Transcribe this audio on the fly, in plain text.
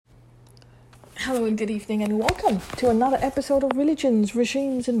Hello and good evening and welcome to another episode of Religions,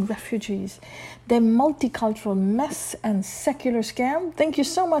 Regimes and Refugees, the multicultural mess and secular scam. Thank you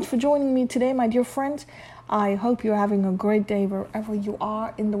so much for joining me today, my dear friends. I hope you're having a great day wherever you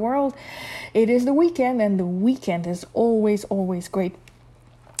are in the world. It is the weekend and the weekend is always great.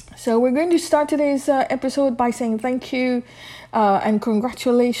 So we're going to start today's episode by saying thank you and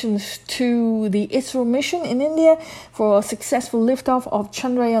congratulations to the ISRO mission in India for a successful liftoff of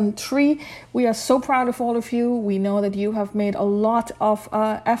Chandrayaan-3. We are so proud of all of you. We know that you have made a lot of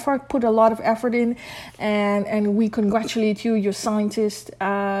effort, put a lot of effort in, and we congratulate you, your scientists,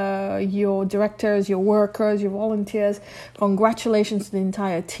 your directors, your workers, your volunteers. Congratulations to the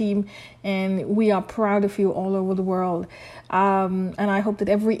entire team, and we are proud of you all over the world. And I hope that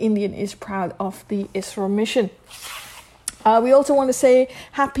every Indian is proud of the ISRO mission. We also want to say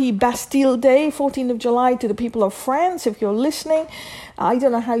happy Bastille Day, 14th of July, to the people of France. If you're listening, I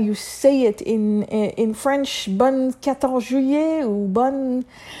don't know how you say it in French. Bonne 14 juillet or bonne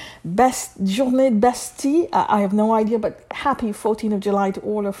journée de Bastille. I have no idea, but happy 14th of July to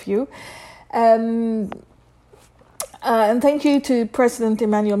all of you. And thank you to President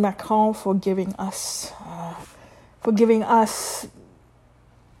Emmanuel Macron for giving us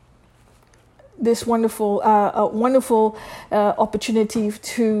this wonderful opportunity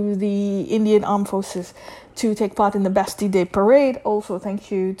to the Indian Armed Forces to take part in the Bastille Day Parade. Also, thank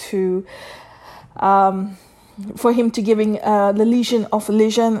you to for him to giving the Legion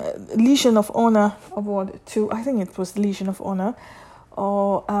of Honor award to, I think it was the Legion of Honor,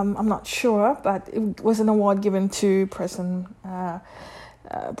 or I'm not sure, but it was an award given to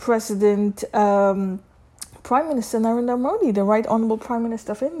Prime Minister Narendra Modi, the Right Honourable Prime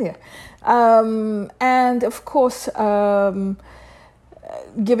Minister of India. And of course,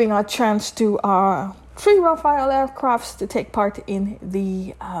 giving a chance to our 3 Rafale aircrafts to take part in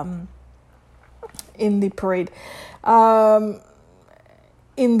the parade,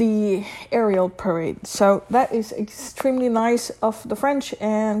 in the aerial parade. So that is extremely nice of the French,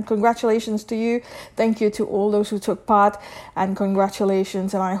 and congratulations to you. Thank you to all those who took part, and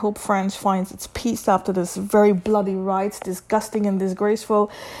congratulations. And I hope France finds its peace after this very bloody riots, disgusting and disgraceful.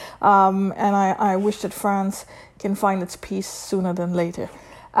 And I wish that France can find its peace sooner than later.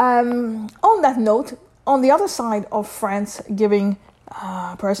 On that note, on the other side of France giving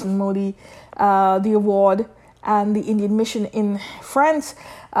President Modi the award and the Indian mission in France,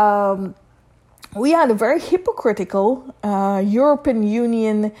 we had a very hypocritical European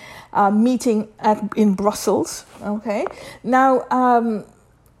Union meeting in Brussels. Okay, now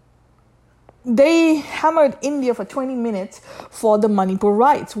they hammered India for 20 minutes for the Manipur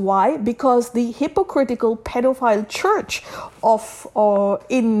Riots. Why? Because the hypocritical pedophile church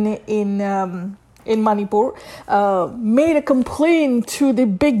in Manipur made a complaint to the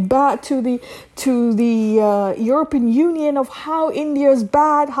European Union of how India is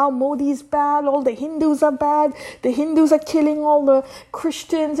bad, how Modi is bad, all the Hindus are bad, the Hindus are killing all the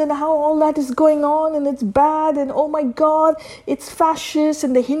Christians, and how all that is going on and it's bad, and oh my God, it's fascist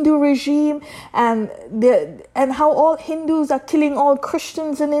and the Hindu regime, and how all Hindus are killing all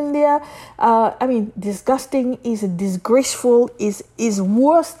Christians in India. I mean, disgusting is disgraceful, is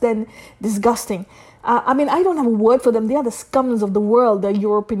worse than disgusting. I mean, I don't have a word for them. They are the scums of the world, the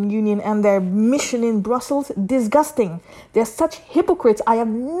European Union and their mission in Brussels. Disgusting. They're such hypocrites. I have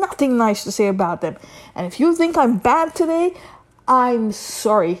nothing nice to say about them. And if you think I'm bad today, I'm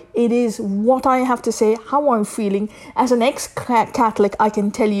sorry. It is what I have to say, how I'm feeling. As an ex-Catholic, I can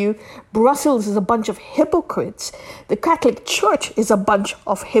tell you, Brussels is a bunch of hypocrites. The Catholic Church is a bunch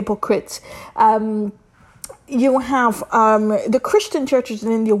of hypocrites. You have the Christian churches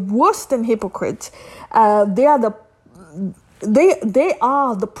in India worse than hypocrites. They are the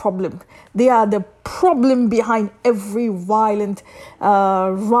problem. They are the problem behind every violent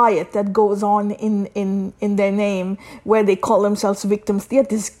riot that goes on in their name, where they call themselves victims. They are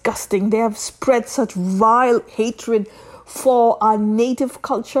disgusting. They have spread such vile hatred for our native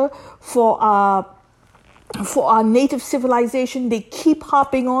culture, for our native civilization. They keep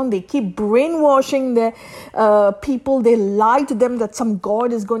harping on, they keep brainwashing their people. They lie to them that some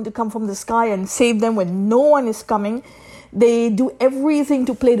God is going to come from the sky and save them when no one is coming. They do everything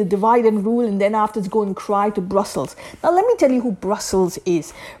to play the divide and rule, and then afterwards go and cry to Brussels. Now let me tell you who Brussels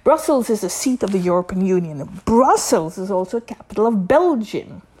is. Brussels is the seat of the European Union. Brussels is also the capital of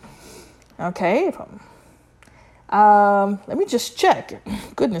Belgium. Okay, let me just check.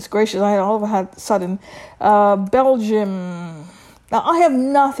 Goodness gracious, I all of a sudden Belgium. Now I have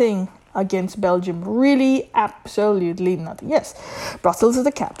nothing against Belgium, really, absolutely nothing. Yes, Brussels is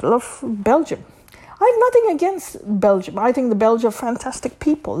the capital of Belgium. I have nothing against Belgium. I think the Belgians are fantastic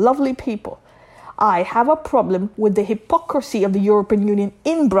people, lovely people. I have a problem with the hypocrisy of the European Union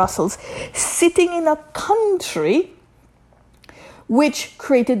in Brussels, sitting in a country which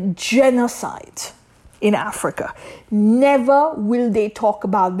created genocide in Africa. Never will they talk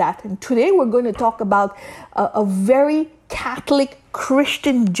about that. And today we're going to talk about a very Catholic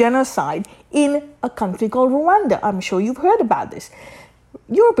Christian genocide in a country called Rwanda. I'm sure you've heard about this.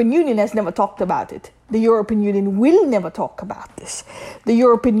 European Union has never talked about it. The European Union will never talk about this. The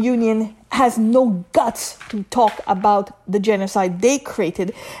European Union has no guts to talk about the genocide they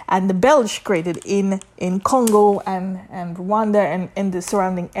created and the Belge created in Congo and Rwanda and the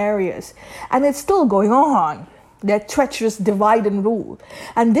surrounding areas. And it's still going on. Their treacherous divide and rule.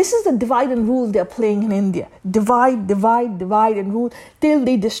 And this is the divide and rule they're playing in India. Divide, divide, divide and rule till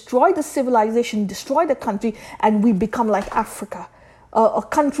they destroy the civilization, destroy the country, and we become like Africa. A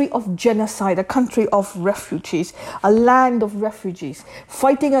country of genocide, a country of refugees, a land of refugees,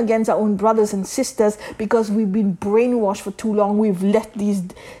 fighting against our own brothers and sisters because we've been brainwashed for too long. We've let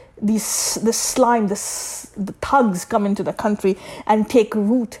the slime, the thugs come into the country and take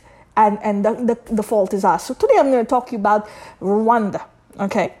root, and the fault is ours. So today I'm going to talk to you about Rwanda,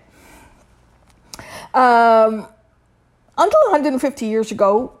 okay? Until 150 years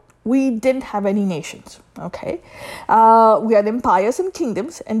ago, we didn't have any nations, okay? We had empires and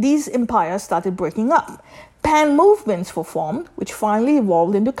kingdoms, and these empires started breaking up. Pan movements were formed, which finally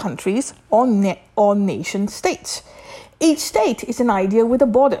evolved into countries or nation states. Each state is an idea with a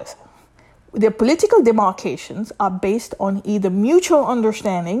border. Their political demarcations are based on either mutual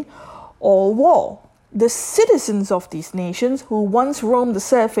understanding or war. The citizens of these nations, who once roamed the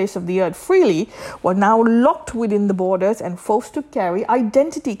surface of the earth freely, were now locked within the borders and forced to carry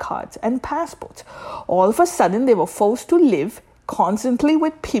identity cards and passports. All of a sudden, they were forced to live constantly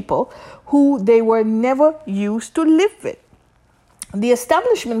with people who they were never used to live with. The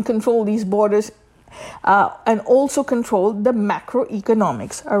establishment controlled these borders and also controlled the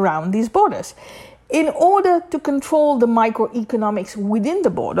macroeconomics around these borders. In order to control the microeconomics within the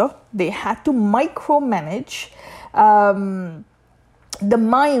border, they had to micromanage the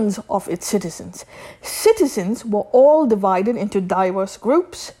minds of its citizens. Citizens were all divided into diverse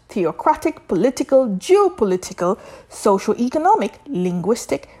groups: theocratic, political, geopolitical, socio-economic,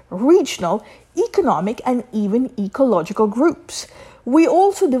 linguistic, regional, economic, and even ecological groups. We were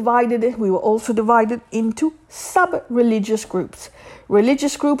also divided into sub-religious groups.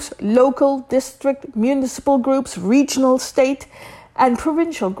 Religious groups, local, district, municipal groups, regional, state, and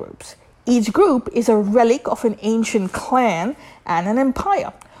provincial groups. Each group is a relic of an ancient clan and an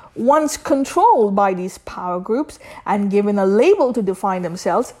empire. Once controlled by these power groups and given a label to define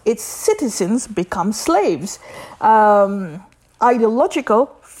themselves, its citizens become slaves. Ideological,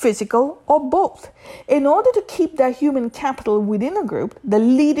 physical, or both. In order to keep their human capital within a group, the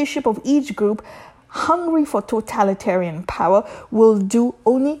leadership of each group, hungry for totalitarian power, will do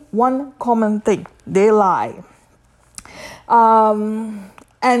only one common thing: they lie.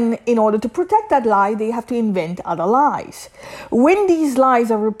 And in order to protect that lie, they have to invent other lies. When these lies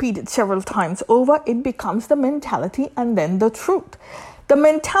are repeated several times over, it becomes the mentality and then the truth. The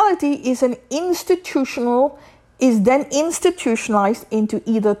mentality is then institutionalized into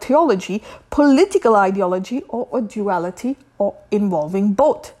either theology, political ideology, or a duality or involving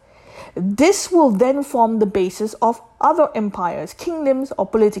both. This will then form the basis of other empires, kingdoms, or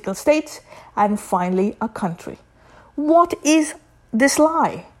political states, and finally a country. What is this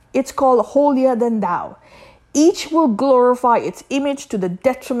lie? It's called holier than thou. Each will glorify its image to the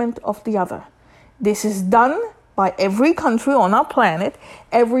detriment of the other. This is done by every country on our planet,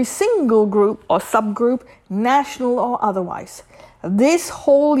 every single group or subgroup, national or otherwise. This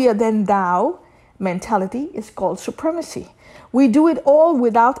holier than thou mentality is called supremacy. We do it all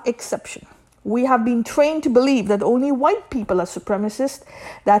without exception. We have been trained to believe that only white people are supremacists.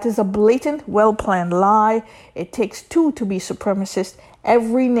 That is a blatant, well-planned lie. It takes two to be supremacist.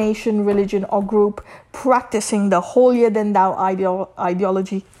 Every nation, religion, or group practicing the holier-than-thou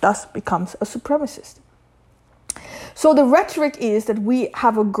ideology thus becomes a supremacist. So the rhetoric is that we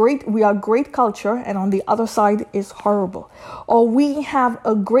are great culture, and on the other side is horrible. Or we have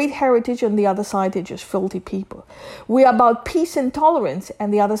a great heritage, and the other side is just filthy people. We are about peace and tolerance,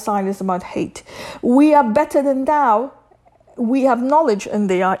 and the other side is about hate. We are better than thou. We have knowledge, and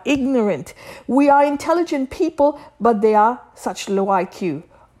they are ignorant. We are intelligent people, but they are such low IQ.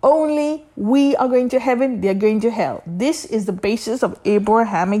 Only we are going to heaven, they are going to hell. This is the basis of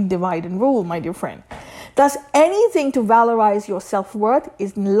Abrahamic divide and rule, my dear friend. Thus, anything to valorize your self-worth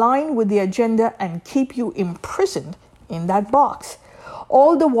is in line with the agenda and keep you imprisoned in that box.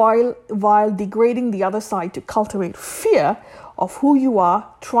 All the while degrading the other side to cultivate fear of who you are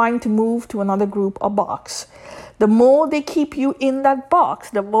trying to move to another group or box. The more they keep you in that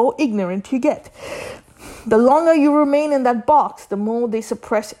box, the more ignorant you get. The longer you remain in that box, the more they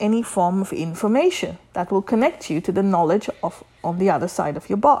suppress any form of information that will connect you to the knowledge of on the other side of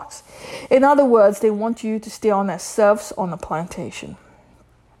your box. In other words, they want you to stay on as serfs on a plantation.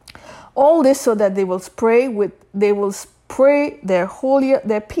 All this so that they will spray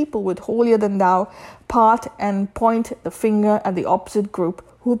their people with holier than thou part and point the finger at the opposite group,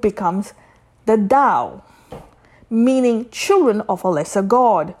 who becomes the thou, meaning children of a lesser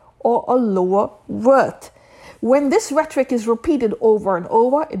god or a lower worth. When this rhetoric is repeated over and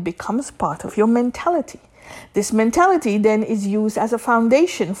over, it becomes part of your mentality. This mentality then is used as a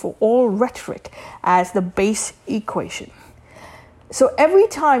foundation for all rhetoric, as the base equation. So every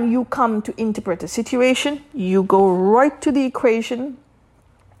time you come to interpret a situation, you go right to the equation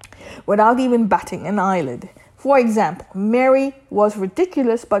without even batting an eyelid. For example, Mary was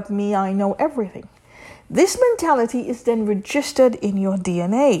ridiculous, but me, I know everything. This mentality is then registered in your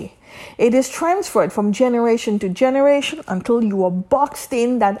DNA. It is transferred from generation to generation until you are boxed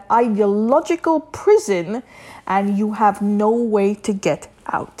in that ideological prison and you have no way to get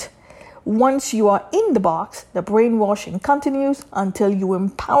out. Once you are in the box, the brainwashing continues until you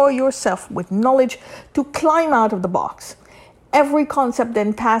empower yourself with knowledge to climb out of the box. Every concept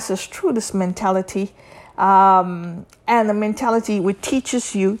then passes through this mentality, and the mentality which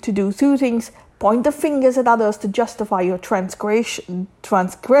teaches you to do two things: point the fingers at others to justify your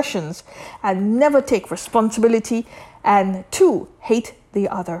transgressions and never take responsibility, and two, hate the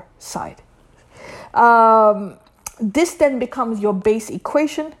other side. This then becomes your base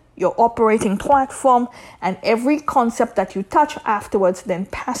equation, your operating platform, and every concept that you touch afterwards then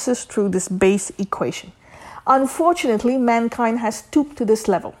passes through this base equation. Unfortunately, mankind has stooped to this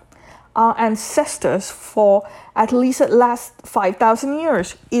level. Our ancestors for at least the last 5,000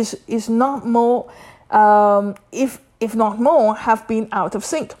 years is not more, if not more, have been out of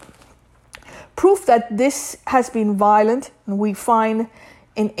sync. Proof that this has been violent we find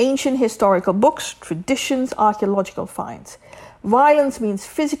in ancient historical books, traditions, archaeological finds. Violence means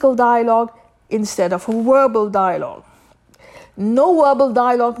physical dialogue instead of verbal dialogue. No verbal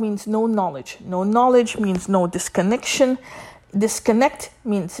dialogue means no knowledge. No knowledge means no disconnection. Disconnect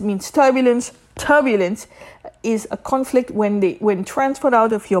means turbulence. Turbulence is a conflict when transferred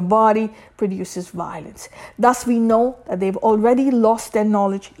out of your body produces violence. Thus we know that they've already lost their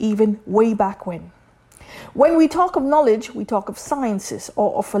knowledge even way back when. When we talk of knowledge, we talk of sciences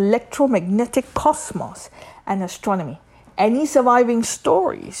or of electromagnetic cosmos and astronomy. Any surviving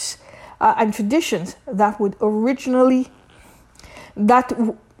stories and traditions that would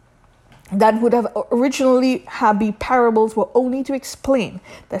have originally be parables were only to explain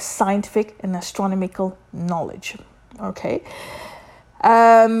the scientific and astronomical knowledge. Okay,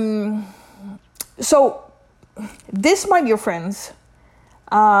 so this, my dear friends,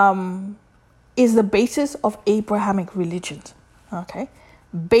 is the basis of Abrahamic religions. Okay,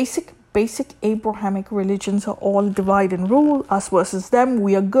 basic Abrahamic religions are all divide and rule, us versus them.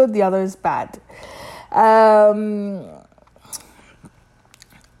 We are good, the other is bad.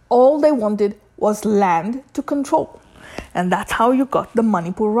 All they wanted was land to control. And that's how you got the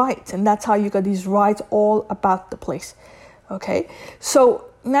Manipur Riots. And that's how you got these riots all about the place. Okay? So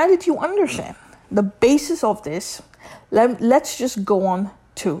now that you understand the basis of this, let's just go on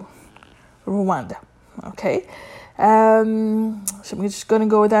to Rwanda. Okay? So I'm just going to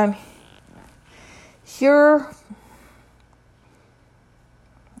go down here.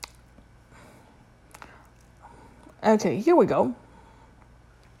 Okay, here we go.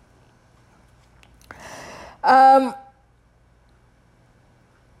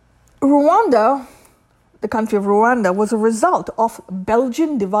 Rwanda, the country of Rwanda, was a result of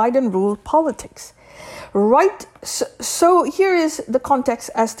Belgian divide and rule politics. Right, so here is the context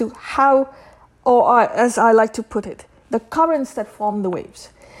as to how, or as I like to put it, the currents that form the waves.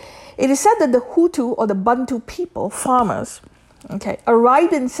 It is said that the Hutu or the Bantu people, farmers,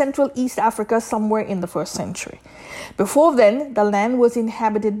 arrived in Central East Africa somewhere in the 1st century. Before then, the land was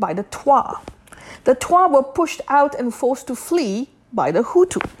inhabited by the Twa. The Twa were pushed out and forced to flee by the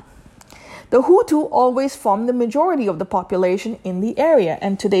Hutu. The Hutu always formed the majority of the population in the area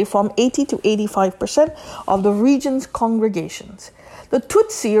and today form 80 to 85% of the region's congregations. The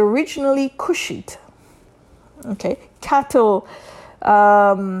Tutsi, originally Kushite,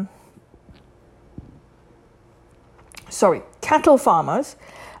 cattle farmers,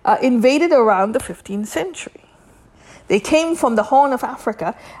 invaded around the 15th century. They came from the Horn of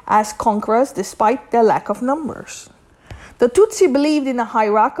Africa as conquerors despite their lack of numbers. The Tutsi believed in a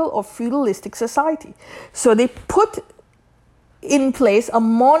hierarchical or feudalistic society, so they put in place a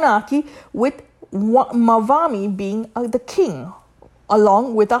monarchy with Mavami being the king,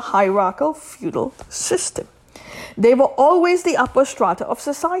 along with a hierarchical feudal system. They were always the upper strata of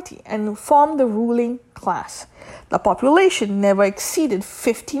society and formed the ruling class. The population never exceeded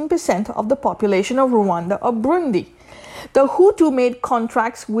 15% of the population of Rwanda or Burundi. The Hutu made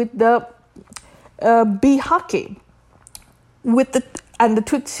contracts with the Bihake and the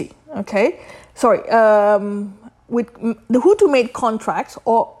Tutsi. With the Hutu made contracts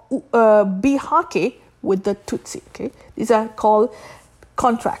or Bihake with the Tutsi. Okay, these are called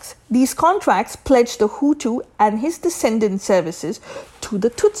contracts. These contracts pledged the Hutu and his descendant services to the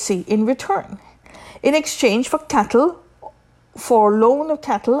Tutsi in return, in exchange for loan of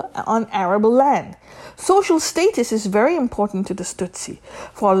cattle on arable land. Social status is very important to the Tutsi.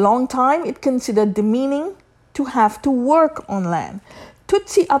 For a long time, it considered demeaning to have to work on land.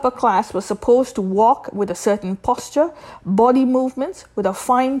 Tutsi upper class was supposed to walk with a certain posture, body movements, with a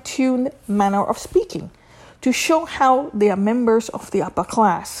fine-tuned manner of speaking, to show how they are members of the upper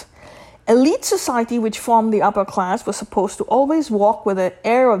class. Elite society, which formed the upper class, was supposed to always walk with an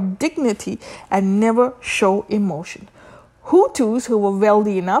air of dignity and never show emotion. Hutus who were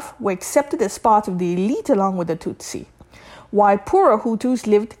wealthy enough were accepted as part of the elite along with the Tutsi, while poorer Hutus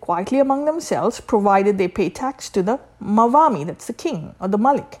lived quietly among themselves, provided they pay tax to the Mavami, that's the king, or the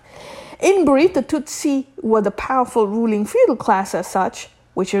Malik. In brief, the Tutsi were the powerful ruling feudal class as such,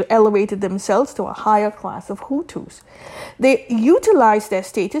 which had elevated themselves to a higher class of Hutus. They utilized their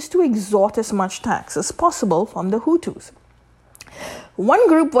status to extort as much tax as possible from the Hutus. One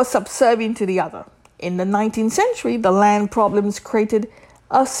group was subservient to the other. In the 19th century, the land problems created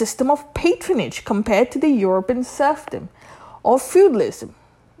a system of patronage compared to the European serfdom or feudalism,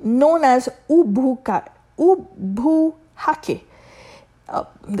 known as Ubuhake.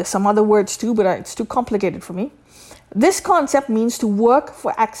 There's some other words too, but it's too complicated for me. This concept means to work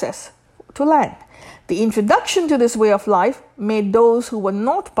for access to land. The introduction to this way of life made those who were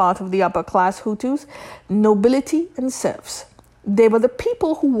not part of the upper class Hutus nobility and serfs. They were the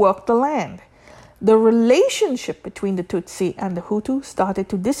people who worked the land. The relationship between the Tutsi and the Hutu started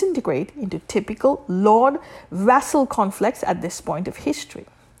to disintegrate into typical lord-vassal conflicts at this point of history.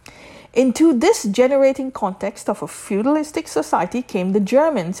 Into this generating context of a feudalistic society came the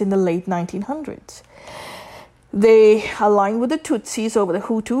Germans in the late 1900s. They aligned with the Tutsis over the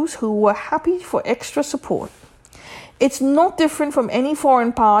Hutus, who were happy for extra support. It's not different from any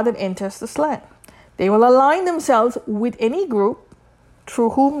foreign power that enters this land. They will align themselves with any group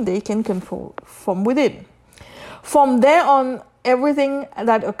through whom they can control from within. From there on, everything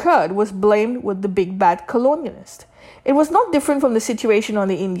that occurred was blamed with the big bad colonialist. It was not different from the situation on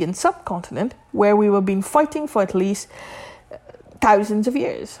the Indian subcontinent, where we were been fighting for at least thousands of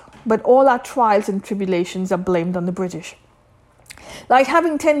years. But all our trials and tribulations are blamed on the British. Like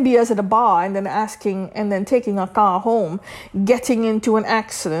having 10 beers at a bar and then taking a car home, getting into an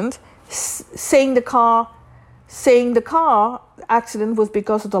accident, saying the car accident was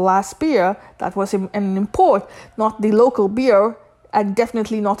because of the last beer that was an import, not the local beer, and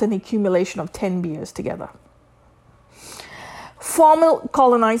definitely not an accumulation of 10 beers together. Formal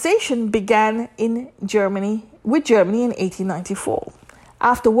colonization began in Germany in 1894.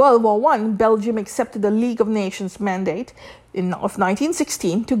 After World War I, Belgium accepted the League of Nations mandate of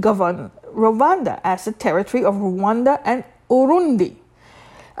 1916 to govern Rwanda as a territory of Rwanda and Urundi,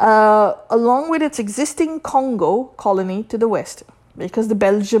 along with its existing Congo colony to the west, because the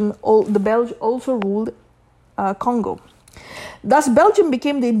Belge also ruled Congo. Thus, Belgium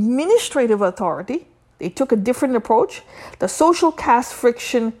became the administrative authority. They took a different approach. The social caste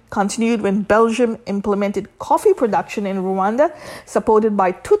friction continued when Belgium implemented coffee production in Rwanda, supported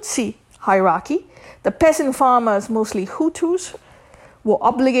by Tutsi hierarchy. The peasant farmers, mostly Hutus, were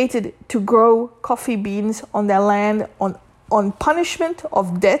obligated to grow coffee beans on their land on punishment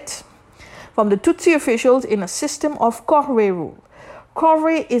of debt from the Tutsi officials in a system of corvée rule.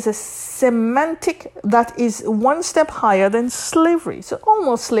 Corvée is a semantic that is one step higher than slavery, so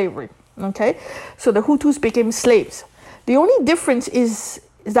almost slavery. Okay, so the Hutus became slaves. The only difference is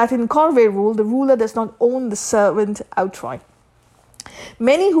that in corvée rule, the ruler does not own the servant outright.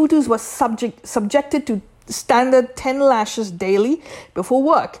 Many Hutus were subjected to standard 10 lashes daily before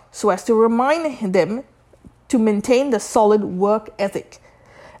work, so as to remind them to maintain the solid work ethic.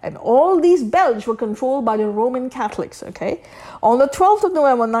 And all these Belges were controlled by the Roman Catholics, okay? On the 12th of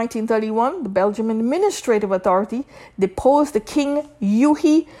November 1931, the Belgian Administrative Authority deposed the King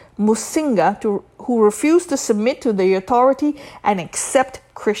Yuhi Musinga, who refused to submit to the authority and accept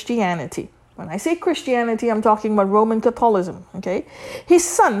Christianity. When I say Christianity, I'm talking about Roman Catholicism, okay? His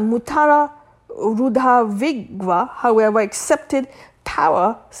son, Mutara Rudavigwa, however, accepted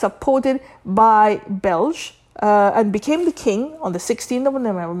power supported by Belge and became the king on the 16th of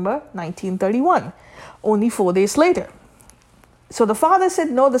November 1931, only 4 days later. So the father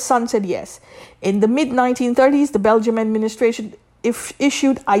said no, the son said yes. In the mid-1930s, the Belgian administration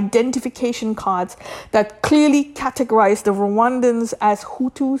issued identification cards that clearly categorized the Rwandans as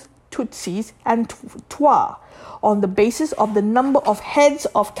Hutus, Tutsis, and Twa on the basis of the number of heads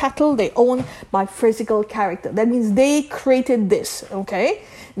of cattle they own by physical character. That means they created this, okay?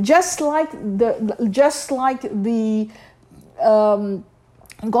 Just like the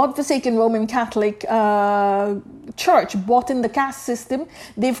godforsaken Roman Catholic Church bought in the caste system,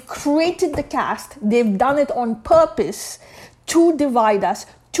 they've created the caste. They've done it on purpose to divide us,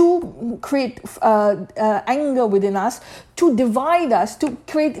 to create anger within us, to divide us, to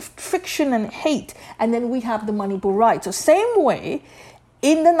create friction and hate. And then we have the Manipur Riots. So same way,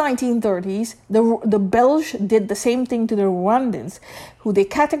 in the 1930s, the Belge did the same thing to the Rwandans, who they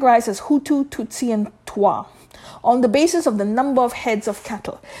categorized as Hutu, Tutsi, and Twa, on the basis of the number of heads of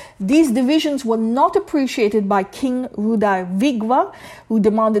cattle. These divisions were not appreciated by King Rudavigwa, who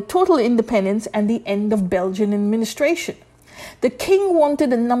demanded total independence and the end of Belgian administration. The king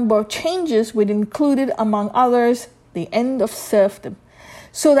wanted a number of changes, which included, among others, the end of serfdom,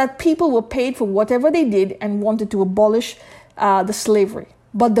 so that people were paid for whatever they did, and wanted to abolish the slavery.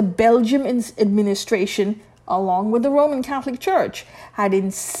 But the Belgian administration, along with the Roman Catholic Church,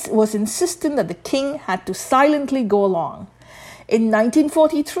 was insistent that the king had to silently go along. In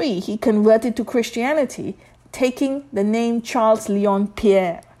 1943, he converted to Christianity, taking the name Charles Leon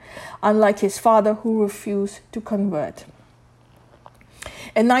Pierre, unlike his father, who refused to convert.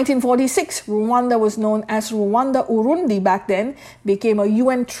 In 1946, Rwanda was known as Rwanda Urundi back then, became a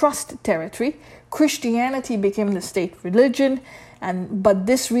UN trust territory. Christianity became the state religion, but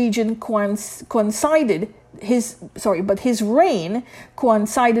this region his reign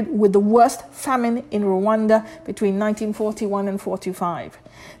coincided with the worst famine in Rwanda between 1941 and 45.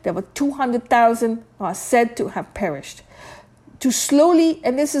 There were 200,000 are said to have perished.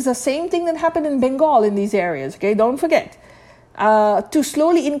 And this is the same thing that happened in Bengal in these areas, okay? Don't forget. To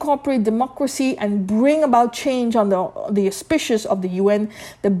slowly incorporate democracy and bring about change under the auspices of the UN,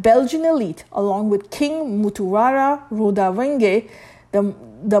 the Belgian elite, along with King Muturara Rudavenge,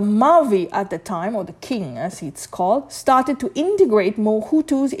 the Mavi at the time, or the king as it's called, started to integrate more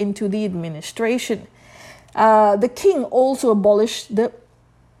Hutus into the administration. The king also abolished the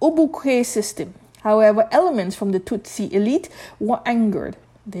Ubuke system. However, elements from the Tutsi elite were angered.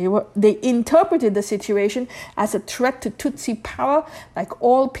 They interpreted the situation as a threat to Tutsi power, like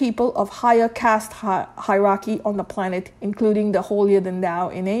all people of higher caste hierarchy on the planet, including the holier-than-thou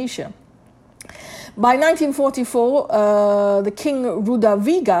in Asia. By 1944, the King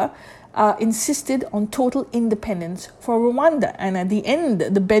Rudaviga insisted on total independence for Rwanda, and at the end,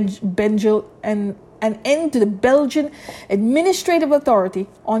 an end to the Belgian administrative authority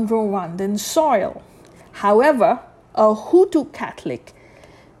on Rwandan soil. However, a Hutu Catholic,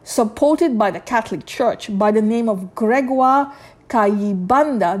 supported by the Catholic Church by the name of Gregoire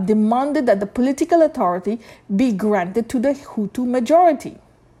Kayibanda, demanded that the political authority be granted to the Hutu majority.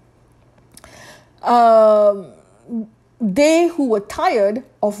 They who were tired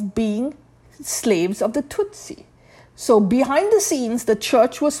of being slaves of the Tutsi. So behind the scenes, the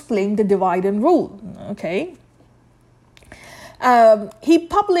church was playing the divide and rule. Okay. He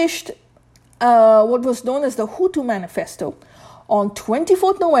published what was known as the Hutu Manifesto. On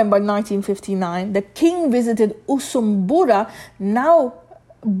 24th November 1959, the king visited Usumbura, now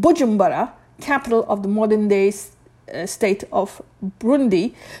Bujumbura, capital of the modern-day state of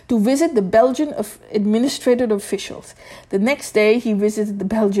Burundi, to visit the Belgian administrative officials. The next day, he visited the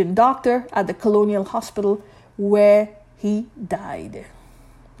Belgian doctor at the colonial hospital, where he died.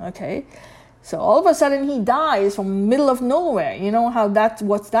 Okay, so all of a sudden he dies from the middle of nowhere. You know how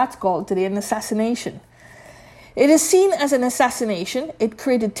what's that called today? An assassination. It is seen as an assassination. It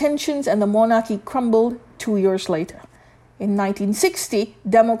created tensions, and the monarchy crumbled 2 years later. In 1960,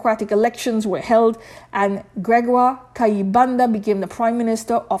 democratic elections were held, and Gregoire Kayibanda became the prime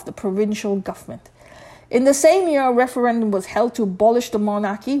minister of the provincial government. In the same year, a referendum was held to abolish the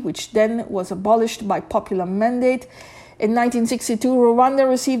monarchy, which then was abolished by popular mandate. In 1962, Rwanda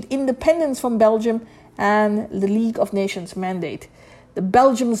received independence from Belgium and the League of Nations mandate. The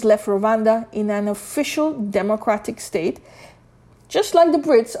Belgians left Rwanda in an official democratic state just like the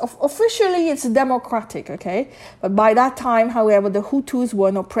Brits. Officially, it's democratic, okay? But by that time, however, the Hutus were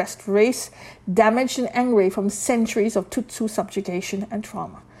an oppressed race, damaged and angry from centuries of Tutsi subjugation and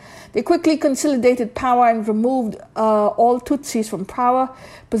trauma. They quickly consolidated power and removed all Tutsis from power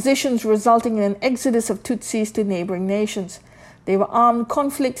positions, resulting in an exodus of Tutsis to neighboring nations. They were armed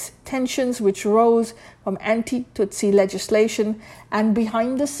conflicts, tensions which rose from anti-Tutsi legislation, and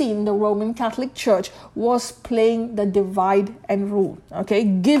behind the scene, the Roman Catholic Church was playing the divide and rule. Okay,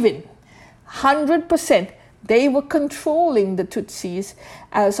 given 100%, they were controlling the Tutsis,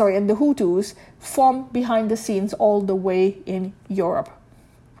 and the Hutus from behind the scenes all the way in Europe.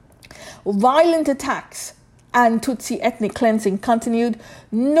 Violent attacks and Tutsi ethnic cleansing continued.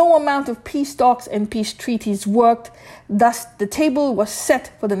 No amount of peace talks and peace treaties worked. Thus, the table was set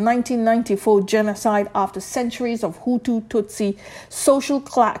for the 1994 genocide after centuries of Hutu-Tutsi social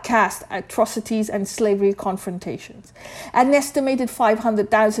caste atrocities and slavery confrontations. An estimated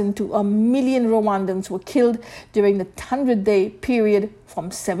 500,000 to 1 million Rwandans were killed during the 100-day period from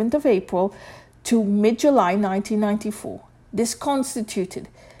 7th of April to mid-July 1994. This constituted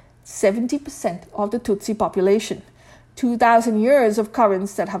 70% of the Tutsi population. 2,000 years of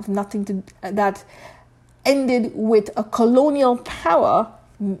currents that have nothing to that ended with a colonial power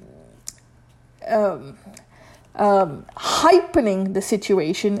hypening the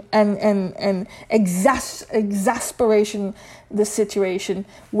situation and exasperation the situation,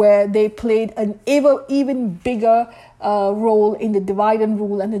 where they played an even bigger role in the divide and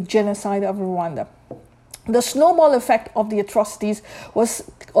rule and the genocide of Rwanda. The snowball effect of the atrocities was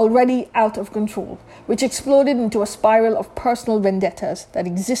already out of control, which exploded into a spiral of personal vendettas that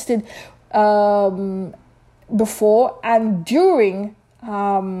existed before and during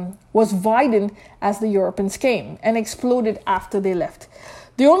was widened as the Europeans came, and exploded after they left.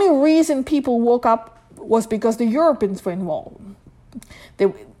 The only reason people woke up was because the Europeans were involved.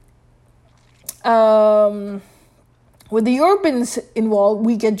 With the Europeans involved,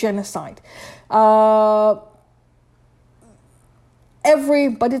 we get genocide. But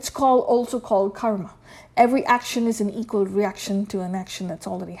it's also called karma. Every action is an equal reaction to an action that's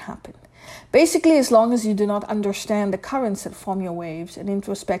already happened. Basically, as long as you do not understand the currents that form your waves and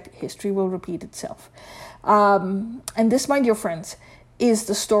introspect, history will repeat itself. And this, my dear friends, is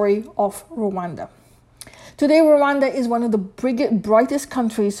the story of Rwanda. Today, Rwanda is one of the brightest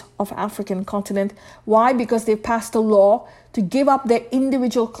countries of African continent. Why? Because they've passed a law to give up their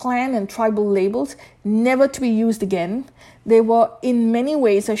individual clan and tribal labels, never to be used again. They were in many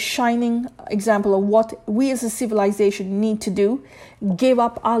ways a shining example of what we as a civilization need to do: give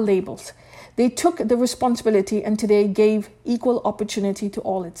up our labels. They took the responsibility and today gave equal opportunity to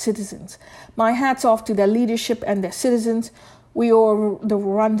all its citizens. My hats off to their leadership and their citizens. We owe the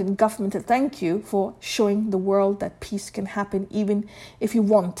Rwandan government a thank you for showing the world that peace can happen even if you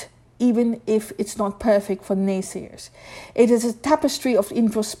want, even if it's not perfect for naysayers. It is a tapestry of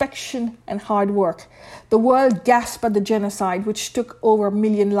introspection and hard work. The world gasped at the genocide, which took over 1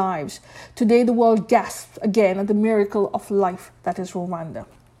 million lives. Today, the world gasps again at the miracle of life that is Rwanda.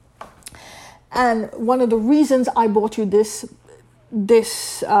 And one of the reasons I brought you this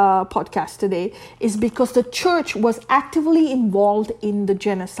podcast today is because the church was actively involved in the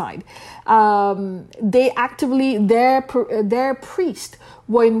genocide. Their priests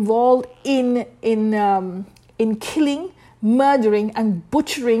were involved in killing, murdering, and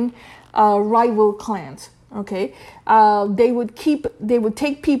butchering rival clans. Okay, they would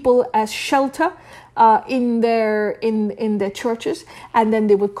take people as shelter in their churches, and then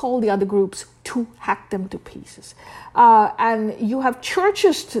they would call the other groups to hack them to pieces. And you have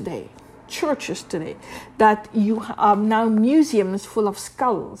churches today that you have now museums full of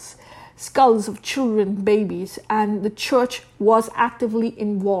skulls of children, babies, and the church was actively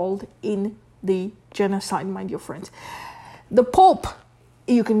involved in the genocide, my dear friends. The Pope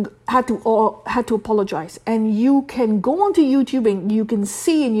had to apologize, and you can go onto YouTube and you can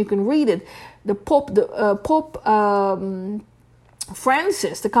see and you can read it. The Pope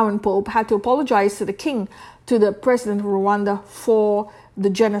Francis, the current Pope, had to apologize to the King, to the President of Rwanda, for the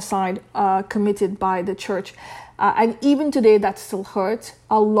genocide committed by the church. And even today, that still hurts.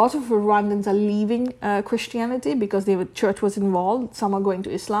 A lot of Rwandans are leaving Christianity because the church was involved. Some are going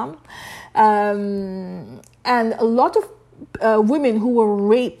to Islam. And a lot of women who were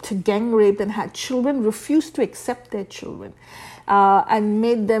raped, gang raped, and had children refused to accept their children. And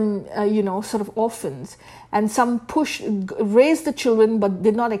made them, sort of orphans. And some raised the children but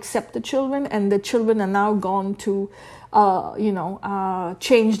did not accept the children, and the children are now gone to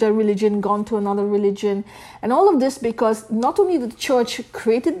changed their religion, gone to another religion. And all of this because not only the church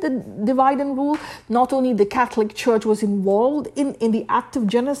created the divide and rule, not only the Catholic Church was involved in the act of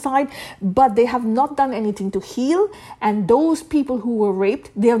genocide, but they have not done anything to heal. And those people who were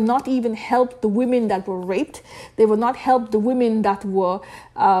raped, they have not even helped the women that were raped. They will not help the women that were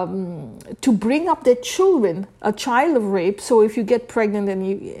to bring up their children, a child of rape. So if you get pregnant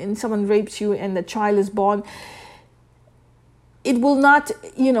and someone rapes you and the child is born, it will not,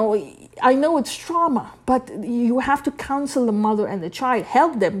 I know it's trauma, but you have to counsel the mother and the child,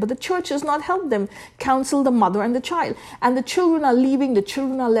 help them. But the church does not help them counsel the mother and the child. And the children are leaving, the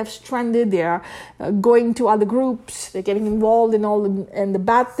children are left stranded, they are going to other groups, they're getting involved in all the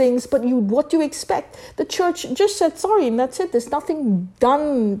bad things. But what do you expect? The church just said sorry and that's it. There's nothing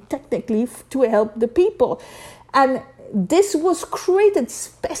done technically to help the people. And this was created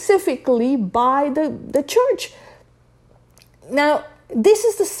specifically by the church. Now, this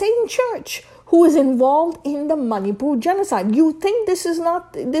is the same church who is involved in the Manipur genocide. You think this is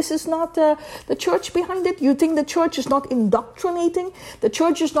not the church behind it? You think the church is not indoctrinating? The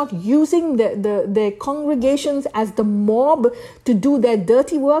church is not using their congregations as the mob to do their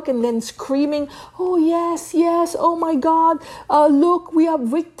dirty work and then screaming, oh yes, oh my God, look, we are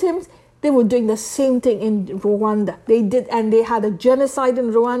victims. They were doing the same thing in Rwanda. They did, and they had a genocide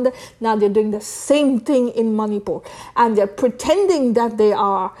in Rwanda. Now they're doing the same thing in Manipur. And they're pretending that they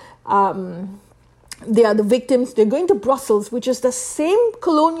are the victims. They're going to Brussels, which is the same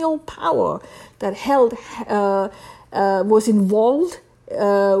colonial power that was involved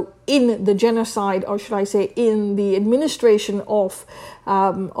in the genocide, or should I say, in the administration of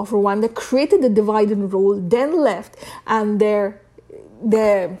Rwanda, created the divide and rule, then left, and their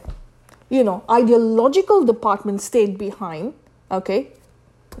ideological department stayed behind, okay?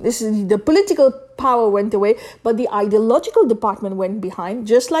 This is the political power went away, but the ideological department went behind,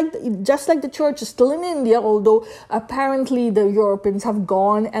 just like the church is still in India, although apparently the Europeans have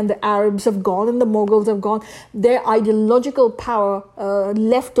gone and the Arabs have gone and the Mughals have gone. Their ideological power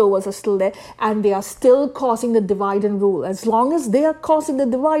leftovers are still there, and they are still causing the divide and rule. As long as they are causing the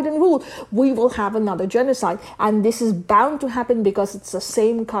divide and rule, we will have another genocide, and this is bound to happen because it's the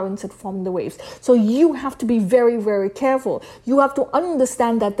same currents that form the waves. So you have to be very, very careful. You have to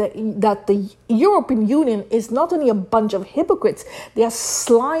understand that the European Union is not only a bunch of hypocrites, they are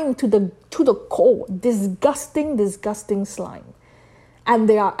slime to the core, disgusting slime. And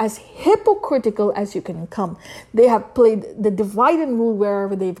they are as hypocritical as you can come. They have played the divide and rule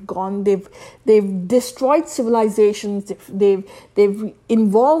wherever they've gone. They've destroyed civilizations. They've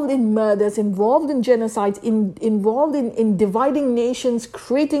involved in murders, involved in genocides, involved in dividing nations,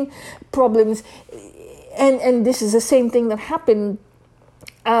 creating problems. And this is the same thing that happened.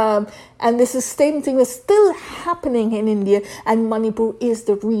 And this is the same thing that's still happening in India, and Manipur is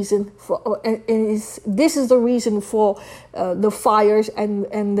the reason for. This is the reason for the fires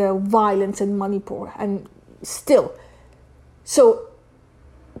and the violence in Manipur, and still. So,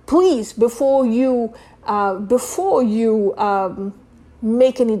 please, before you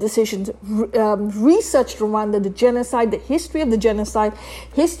make any decisions, research Rwanda, the genocide, the history of the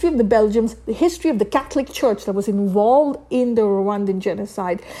Belgians, the history of the Catholic Church that was involved in the Rwandan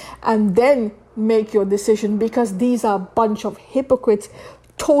genocide, and then make your decision, because these are a bunch of hypocrites,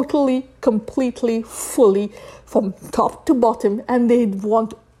 totally, completely, fully, from top to bottom, and they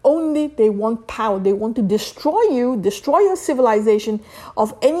want power. They want to destroy you, destroy your civilization,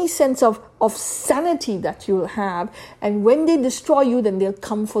 of any sense of sanity that you'll have. And when they destroy you, then they'll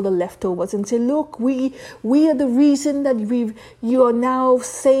come for the leftovers and say, look, we are the reason that you are now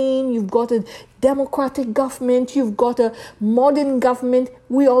sane. You've got a democratic government. You've got a modern government.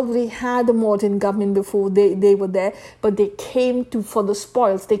 We already had a modern government before they were there, but they came for the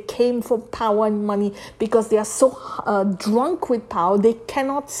spoils. They came for power and money, because they are so drunk with power. They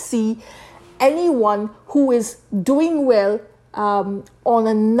cannot see anyone who is doing well on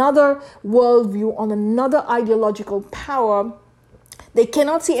another worldview, on another ideological power. They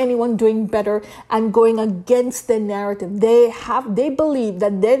cannot see anyone doing better and going against their narrative. They believe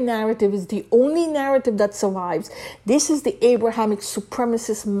that their narrative is the only narrative that survives. This is the Abrahamic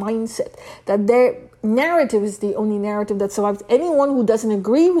supremacist mindset, that their narrative is the only narrative that survives. Anyone who doesn't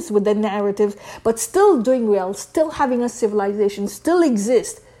agree with their narrative, but still doing well, still having a civilization, still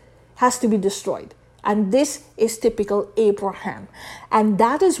exist, has to be destroyed. And this is typical Abraham. And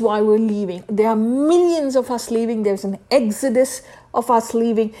that is why we're leaving. There are millions of us leaving. There's an exodus of us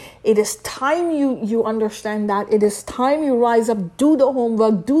leaving. It is time you understand that. It is time you rise up, do the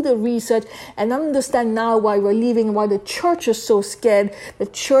homework, do the research, and understand now why we're leaving, why the church is so scared. The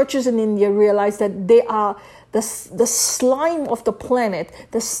churches in India realize that the slime of the planet,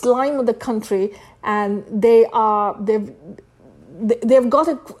 the slime of the country, and they've got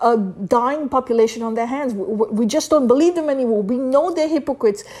a dying population on their hands. We just don't believe them anymore. We know they're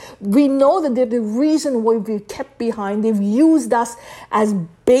hypocrites. We know that they're the reason why we're kept behind. They've used us as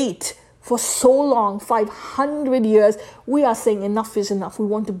bait for so long, 500 years. We are saying enough is enough. We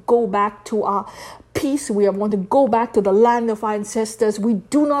want to go back to our peace. We want to go back to the land of our ancestors. We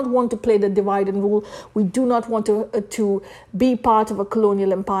do not want to play the divide and rule. We do not want to be part of a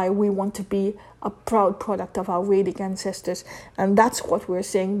colonial empire. We want to be a proud product of our Vedic ancestors. And that's what we're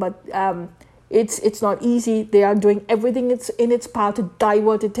saying. But it's not easy. They are doing everything in its power to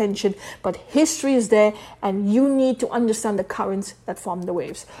divert attention. But history is there, and you need to understand the currents that form the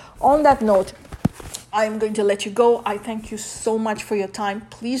waves. On that note, I'm going to let you go. I thank you so much for your time.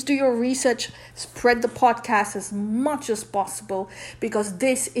 Please do your research. Spread the podcast as much as possible, because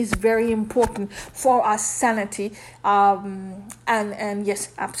this is very important for our sanity. And yes,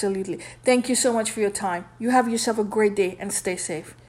 absolutely. Thank you so much for your time. You have yourself a great day and stay safe.